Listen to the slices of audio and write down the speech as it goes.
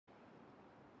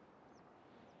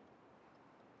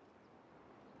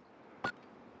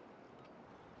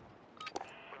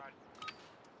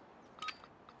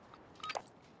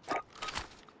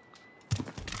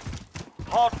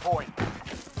Hardpoint.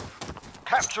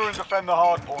 Capture and defend the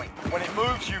hardpoint. When it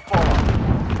moves, you follow.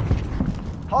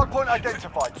 Hardpoint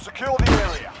identified. Secure the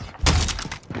area.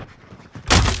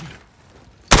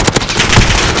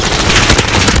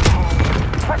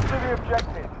 Capture the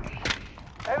objective.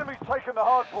 Enemy's taken the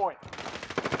hardpoint.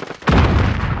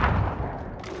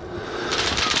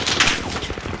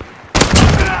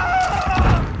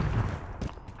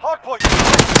 Hardpoint.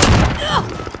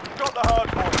 Got the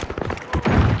hardpoint.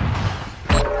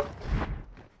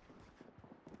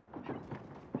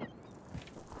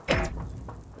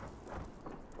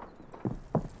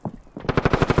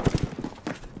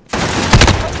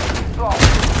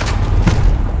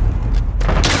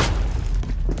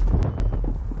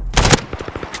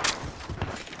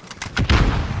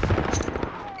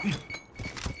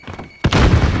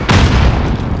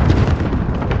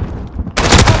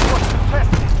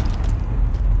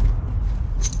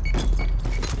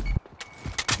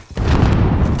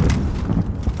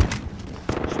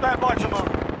 Stand by to move.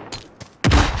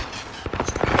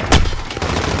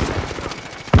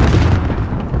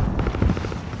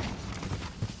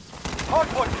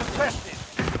 Hardpoint contested.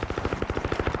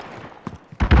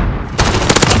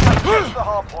 Catch the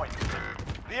hardpoint.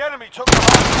 The enemy took the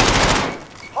hardpoint.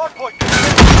 Hardpoint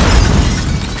contested.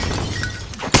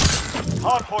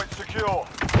 Hardpoint secure.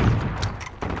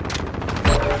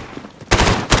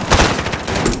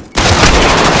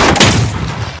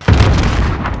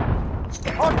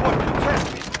 Hardpoint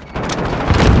contested.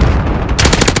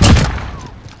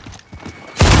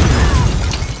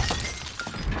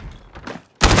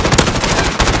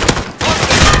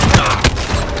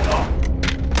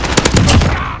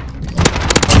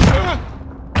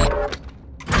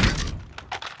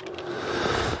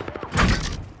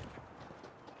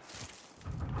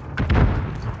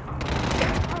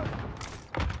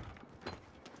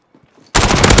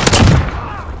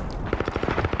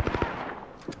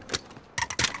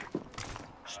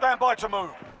 Stand by to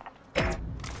move.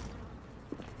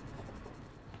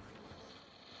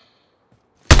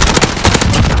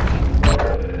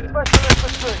 Special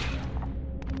infantry.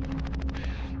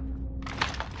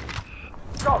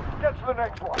 Go, get to the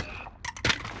next one.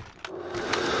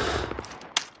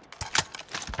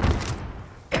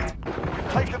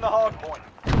 We've taken the hardpoint.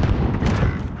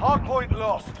 Hardpoint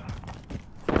lost.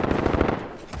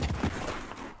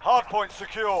 Hardpoint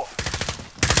secure.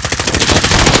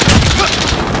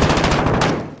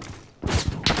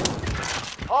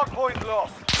 Hardpoint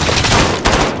lost.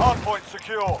 Hardpoint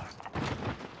secure.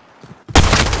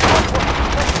 Hardpoint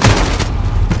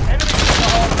enemy in the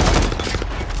hardpoint.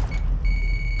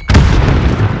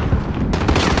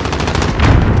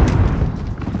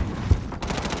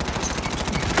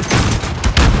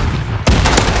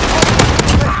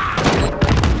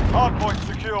 Hardpoint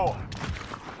secure.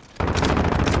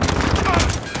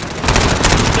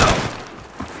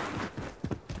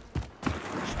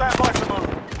 Stand by to move.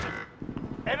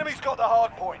 Enemy's got the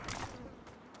hardpoint.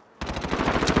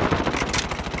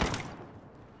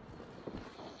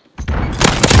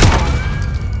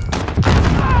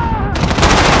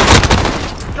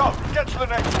 Go, get to the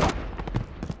next one.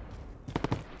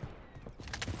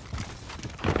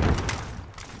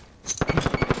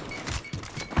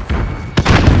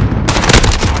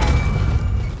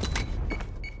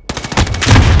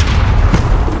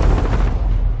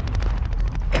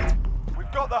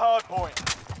 We've got the hardpoint.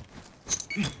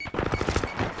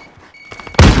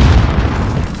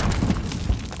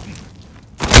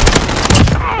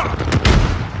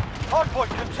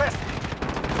 Hardpoint contested.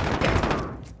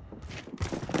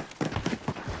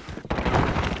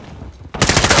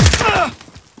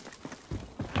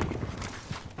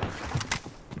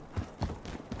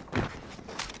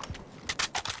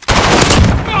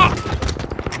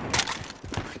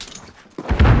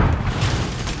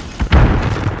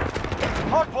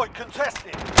 Hardpoint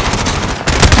contested.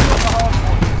 Got the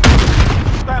hardpoint.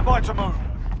 Stand by to move.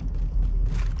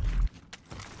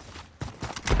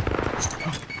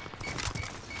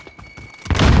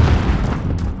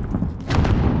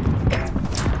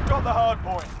 Got the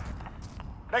hardpoint.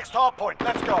 Next hardpoint,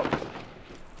 let's go.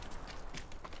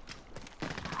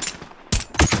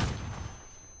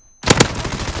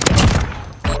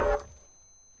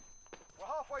 We're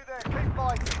halfway there, keep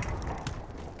fighting.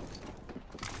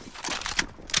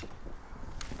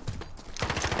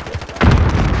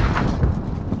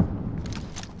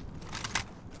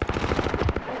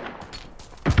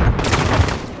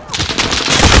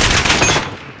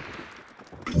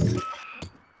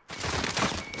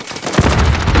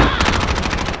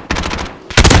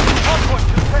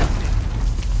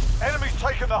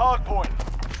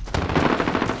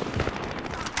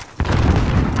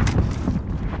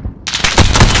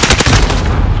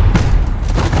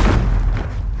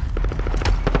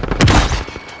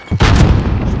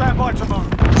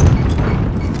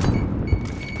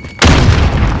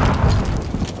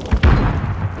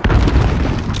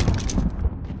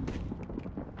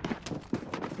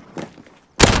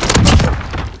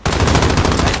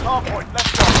 Hardpoint,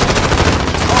 let's go.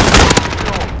 Hardpoint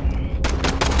secure.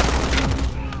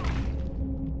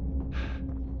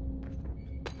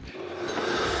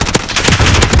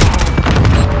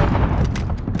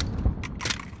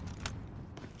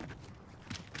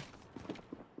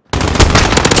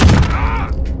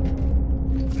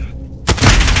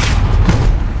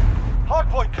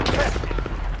 Hardpoint contested.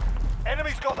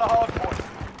 Enemy's got the hardpoint.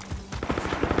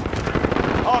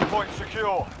 Hardpoint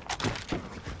secure.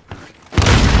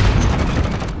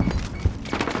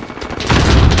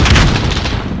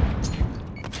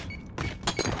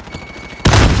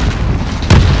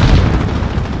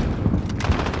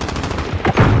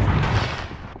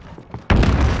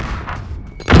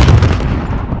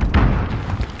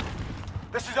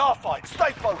 This is our fight.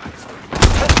 Stay focused.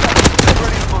 Let's go. Get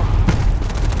ready to move.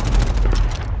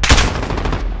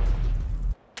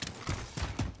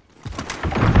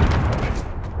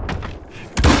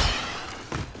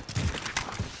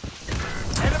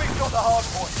 Enemy's got the hard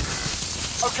point.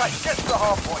 Okay, get to the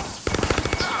hard point.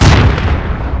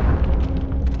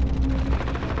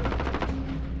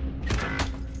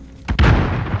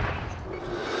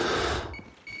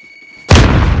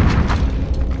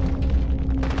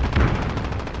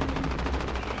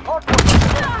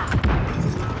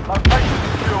 Location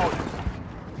secured.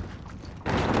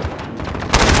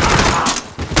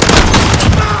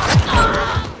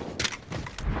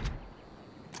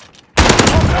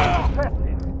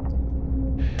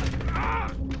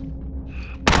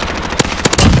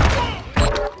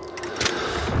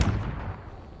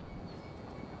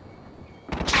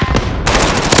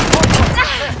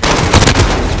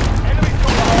 Enemy's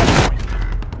got the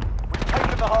hard point. We've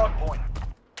taken the hard point.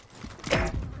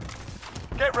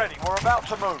 Get ready, we're about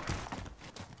to move.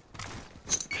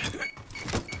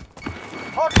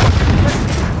 Hard point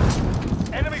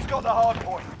contested. Enemy's got the hard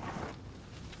point.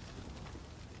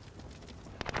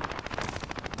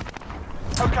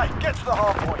 Okay, get to the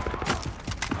hard point.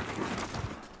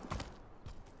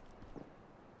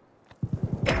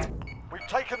 We've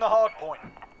taken the hard point.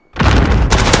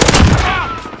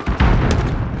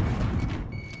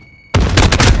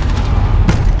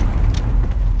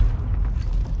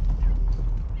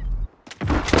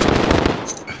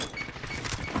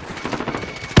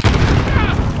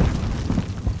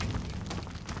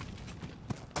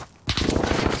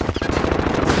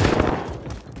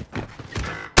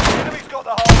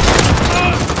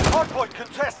 Hardpoint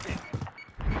contested.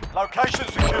 Location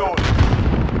secured.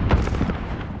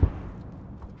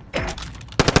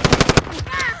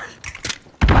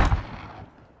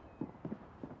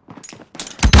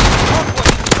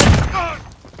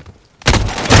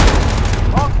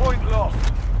 Hardpoint lost.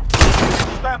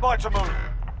 Stand by to move.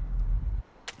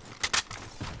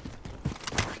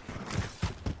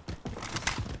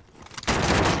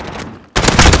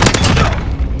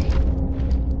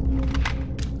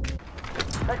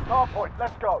 Next hardpoint,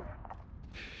 let's go.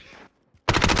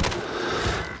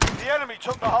 The enemy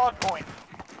took the hardpoint.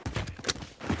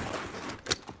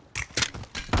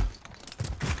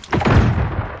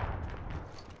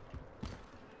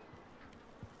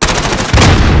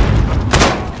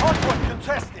 Hardpoint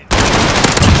contested. The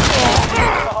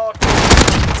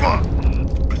hardpoint.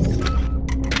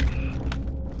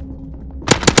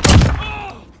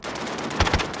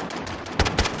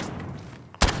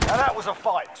 Now that was a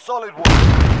fight. Solid work.